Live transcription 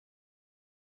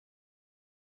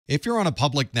If you're on a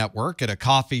public network at a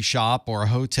coffee shop or a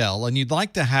hotel and you'd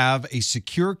like to have a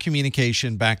secure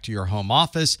communication back to your home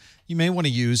office, you may want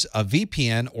to use a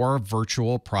VPN or a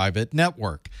virtual private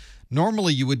network.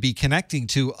 Normally, you would be connecting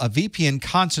to a VPN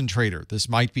concentrator. This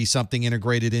might be something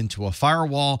integrated into a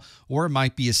firewall, or it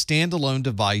might be a standalone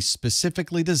device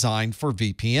specifically designed for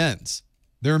VPNs.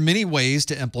 There are many ways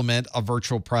to implement a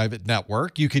virtual private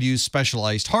network. You could use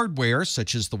specialized hardware,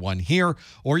 such as the one here,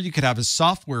 or you could have a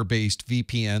software-based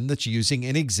VPN that's using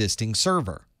an existing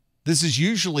server. This is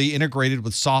usually integrated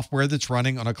with software that's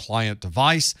running on a client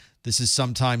device. This is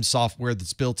sometimes software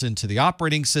that's built into the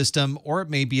operating system, or it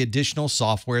may be additional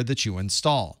software that you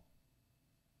install.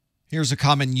 Here's a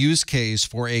common use case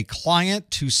for a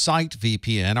client-to-site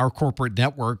VPN. Our corporate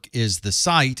network is the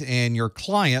site, and your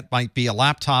client might be a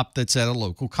laptop that's at a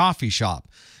local coffee shop.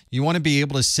 You want to be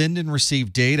able to send and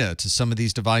receive data to some of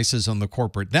these devices on the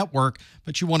corporate network,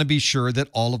 but you want to be sure that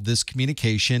all of this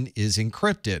communication is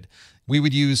encrypted. We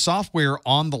would use software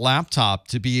on the laptop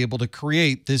to be able to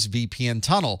create this VPN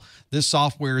tunnel. This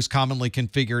software is commonly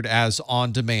configured as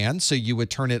on demand, so you would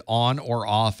turn it on or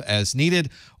off as needed,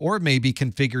 or it may be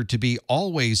configured to be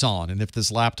always on. And if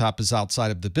this laptop is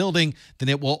outside of the building, then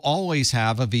it will always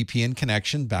have a VPN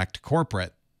connection back to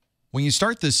corporate. When you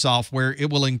start this software, it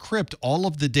will encrypt all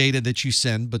of the data that you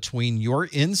send between your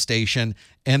end station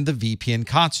and the VPN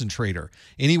concentrator.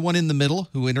 Anyone in the middle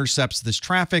who intercepts this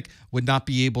traffic would not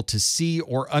be able to see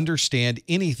or understand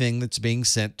anything that's being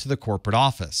sent to the corporate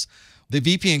office. The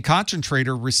VPN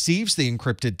concentrator receives the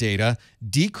encrypted data,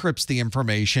 decrypts the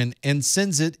information, and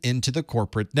sends it into the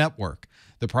corporate network.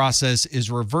 The process is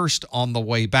reversed on the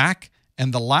way back,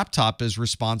 and the laptop is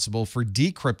responsible for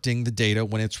decrypting the data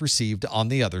when it's received on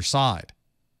the other side.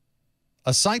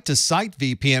 A site-to-site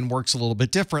VPN works a little bit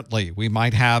differently. We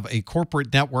might have a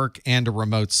corporate network and a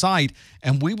remote site,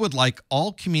 and we would like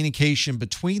all communication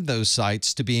between those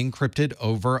sites to be encrypted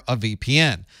over a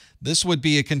VPN. This would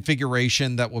be a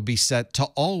configuration that would be set to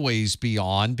always be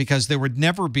on, because there would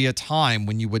never be a time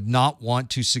when you would not want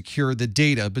to secure the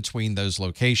data between those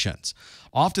locations.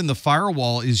 Often the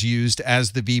firewall is used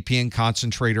as the VPN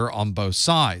concentrator on both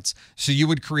sides. So you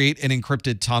would create an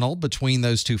encrypted tunnel between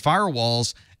those two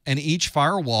firewalls, and each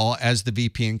firewall as the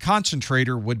VPN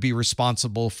concentrator would be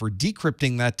responsible for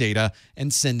decrypting that data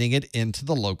and sending it into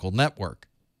the local network.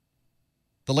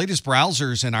 The latest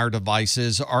browsers in our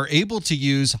devices are able to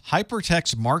use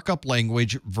Hypertext Markup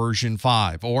Language version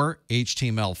 5, or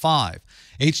HTML5.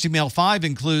 HTML5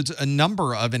 includes a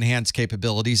number of enhanced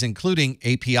capabilities, including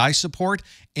API support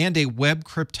and a web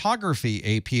cryptography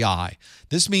API.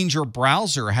 This means your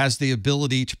browser has the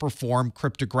ability to perform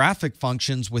cryptographic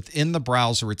functions within the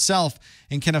browser itself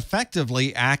and can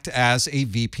effectively act as a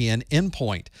VPN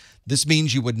endpoint. This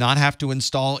means you would not have to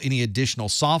install any additional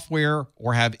software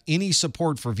or have any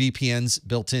support for VPNs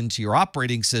built into your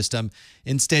operating system.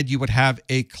 Instead, you would have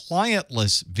a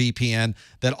clientless VPN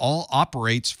that all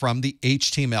operates from the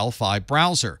HTML5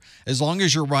 browser. As long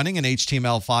as you're running an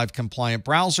HTML5 compliant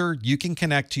browser, you can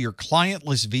connect to your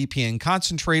clientless VPN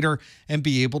concentrator and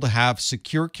be able to have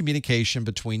secure communication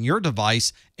between your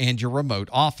device and your remote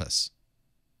office.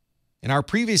 In our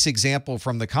previous example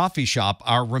from the coffee shop,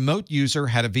 our remote user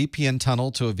had a VPN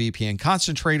tunnel to a VPN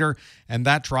concentrator, and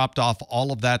that dropped off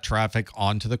all of that traffic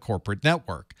onto the corporate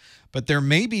network. But there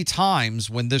may be times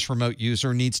when this remote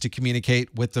user needs to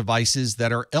communicate with devices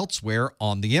that are elsewhere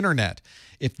on the internet.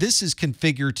 If this is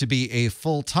configured to be a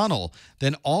full tunnel,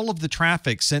 then all of the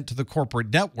traffic sent to the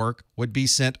corporate network would be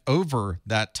sent over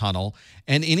that tunnel,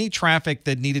 and any traffic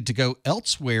that needed to go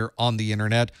elsewhere on the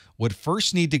internet would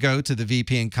first need to go to the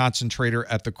VPN concentrator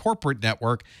at the corporate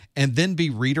network and then be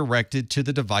redirected to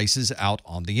the devices out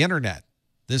on the internet.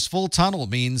 This full tunnel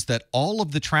means that all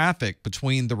of the traffic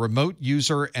between the remote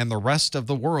user and the rest of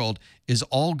the world is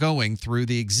all going through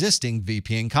the existing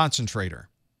VPN concentrator.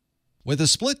 With a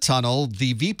split tunnel,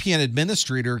 the VPN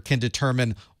administrator can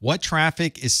determine what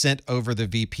traffic is sent over the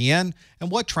VPN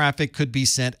and what traffic could be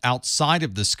sent outside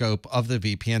of the scope of the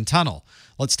VPN tunnel.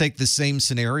 Let's take the same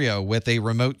scenario with a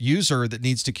remote user that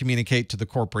needs to communicate to the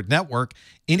corporate network.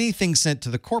 Anything sent to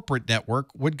the corporate network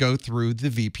would go through the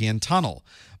VPN tunnel.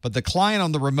 But the client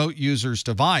on the remote user's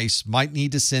device might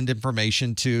need to send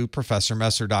information to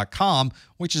ProfessorMesser.com,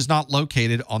 which is not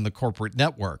located on the corporate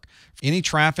network. Any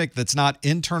traffic that's not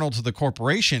internal to the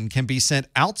corporation can be sent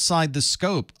outside the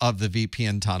scope of the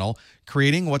VPN tunnel,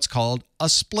 creating what's called a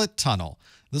split tunnel.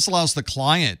 This allows the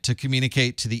client to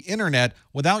communicate to the internet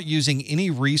without using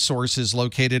any resources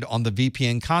located on the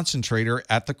VPN concentrator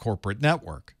at the corporate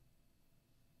network.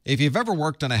 If you've ever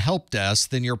worked on a help desk,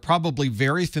 then you're probably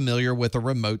very familiar with a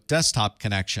remote desktop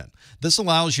connection. This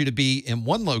allows you to be in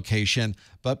one location,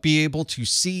 but be able to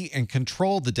see and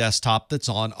control the desktop that's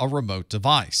on a remote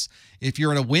device. If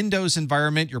you're in a Windows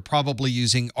environment, you're probably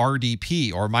using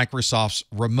RDP, or Microsoft's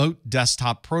Remote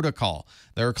Desktop Protocol.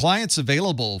 There are clients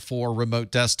available for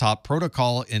Remote Desktop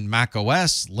Protocol in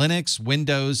macOS, Linux,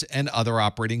 Windows, and other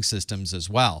operating systems as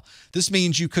well. This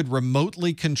means you could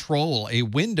remotely control a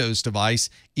Windows device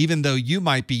even though you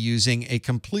might be using a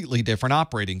completely different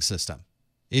operating system.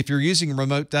 If you're using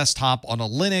Remote Desktop on a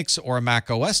Linux or a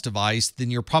Mac OS device, then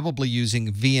you're probably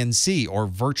using VNC, or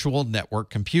Virtual Network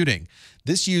Computing.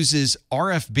 This uses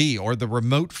RFB, or the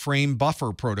Remote Frame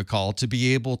Buffer Protocol, to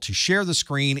be able to share the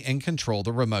screen and control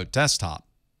the remote desktop.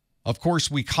 Of course,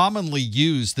 we commonly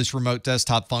use this remote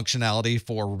desktop functionality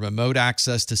for remote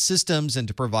access to systems and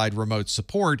to provide remote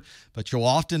support, but you'll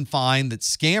often find that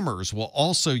scammers will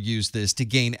also use this to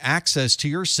gain access to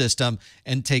your system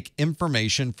and take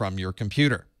information from your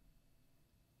computer.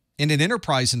 In an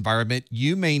enterprise environment,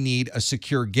 you may need a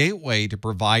secure gateway to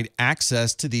provide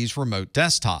access to these remote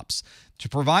desktops. To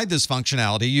provide this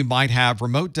functionality, you might have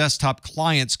remote desktop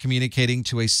clients communicating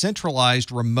to a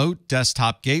centralized remote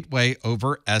desktop gateway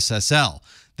over SSL.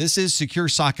 This is Secure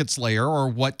Sockets Layer, or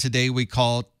what today we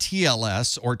call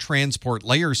TLS, or Transport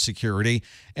Layer Security,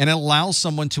 and it allows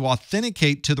someone to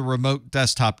authenticate to the remote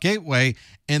desktop gateway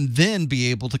and then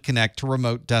be able to connect to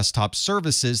remote desktop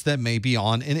services that may be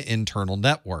on an internal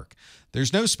network.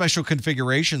 There's no special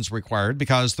configurations required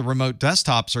because the remote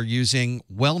desktops are using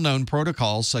well-known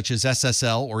protocols such as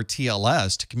SSL or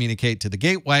TLS to communicate to the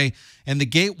gateway, and the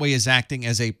gateway is acting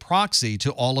as a proxy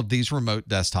to all of these remote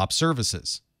desktop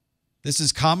services. This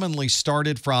is commonly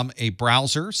started from a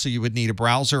browser, so you would need a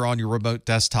browser on your remote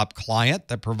desktop client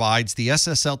that provides the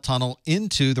SSL tunnel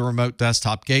into the remote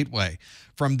desktop gateway.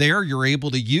 From there, you're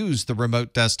able to use the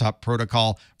remote desktop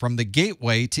protocol from the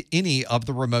gateway to any of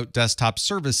the remote desktop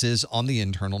services on the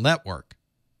internal network.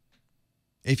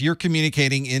 If you're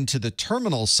communicating into the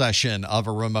terminal session of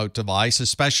a remote device,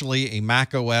 especially a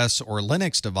Mac OS or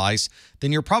Linux device,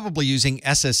 then you're probably using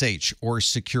SSH, or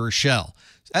Secure Shell.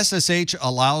 SSH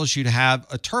allows you to have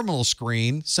a terminal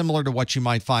screen similar to what you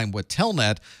might find with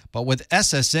Telnet, but with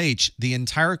SSH, the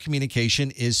entire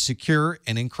communication is secure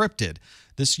and encrypted.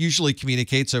 This usually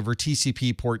communicates over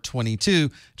TCP port 22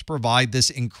 to provide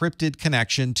this encrypted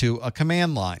connection to a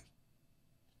command line.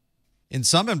 In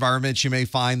some environments, you may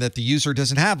find that the user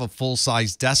doesn't have a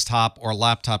full-size desktop or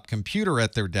laptop computer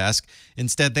at their desk.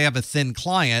 Instead, they have a thin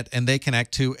client and they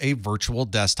connect to a virtual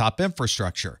desktop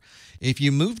infrastructure. If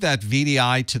you move that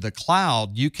VDI to the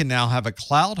cloud, you can now have a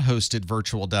cloud-hosted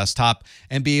virtual desktop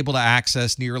and be able to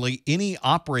access nearly any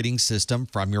operating system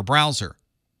from your browser.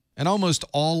 In almost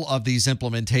all of these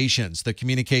implementations, the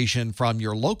communication from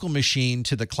your local machine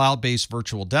to the cloud-based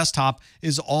virtual desktop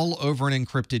is all over an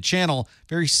encrypted channel,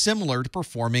 very similar to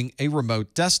performing a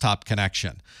remote desktop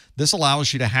connection. This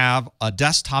allows you to have a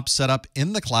desktop set up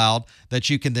in the cloud that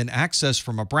you can then access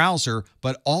from a browser,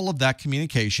 but all of that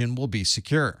communication will be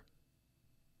secure.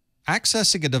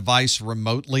 Accessing a device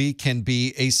remotely can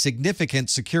be a significant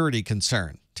security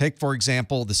concern. Take, for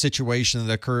example, the situation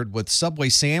that occurred with Subway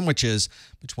sandwiches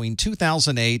between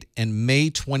 2008 and May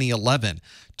 2011.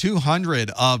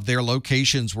 200 of their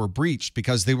locations were breached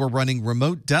because they were running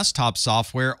remote desktop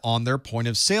software on their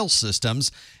point-of-sale systems,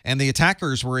 and the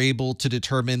attackers were able to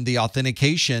determine the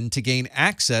authentication to gain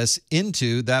access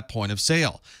into that point of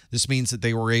sale. This means that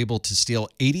they were able to steal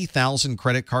 80,000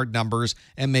 credit card numbers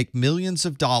and make millions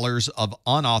of dollars of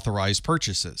unauthorized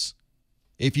purchases.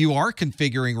 If you are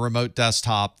configuring remote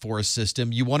desktop for a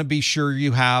system, you want to be sure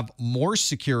you have more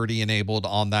security enabled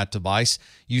on that device.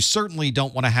 You certainly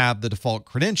don't want to have the default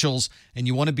credentials, and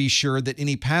you want to be sure that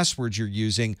any passwords you're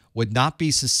using would not be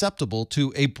susceptible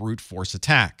to a brute force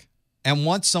attack. And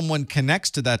once someone connects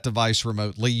to that device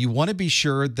remotely, you want to be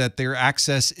sure that their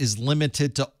access is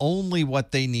limited to only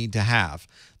what they need to have.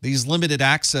 These limited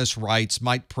access rights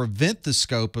might prevent the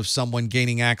scope of someone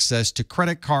gaining access to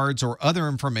credit cards or other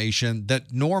information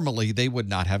that normally they would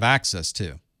not have access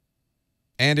to.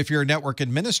 And if you're a network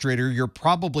administrator, you're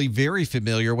probably very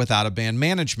familiar with out-of-band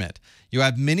management. You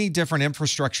have many different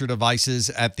infrastructure devices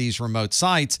at these remote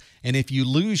sites, and if you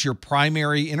lose your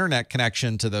primary internet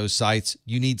connection to those sites,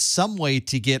 you need some way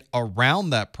to get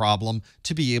around that problem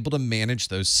to be able to manage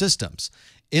those systems.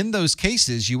 In those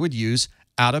cases, you would use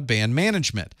out-of-band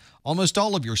management. Almost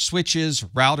all of your switches,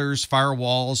 routers,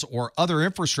 firewalls, or other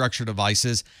infrastructure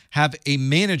devices have a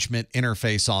management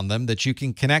interface on them that you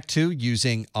can connect to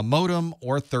using a modem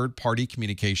or third-party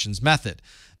communications method.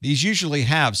 These usually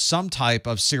have some type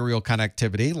of serial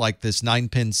connectivity like this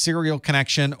 9-pin serial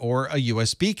connection or a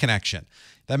USB connection.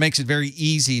 That makes it very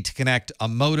easy to connect a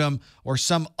modem or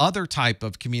some other type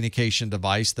of communication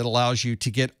device that allows you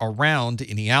to get around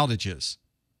any outages.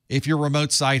 If your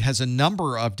remote site has a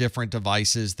number of different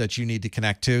devices that you need to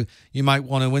connect to, you might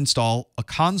want to install a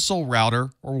console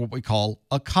router, or what we call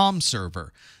a COM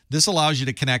server. This allows you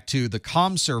to connect to the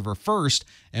COM server first,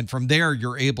 and from there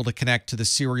you're able to connect to the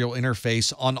serial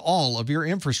interface on all of your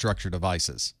infrastructure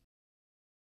devices.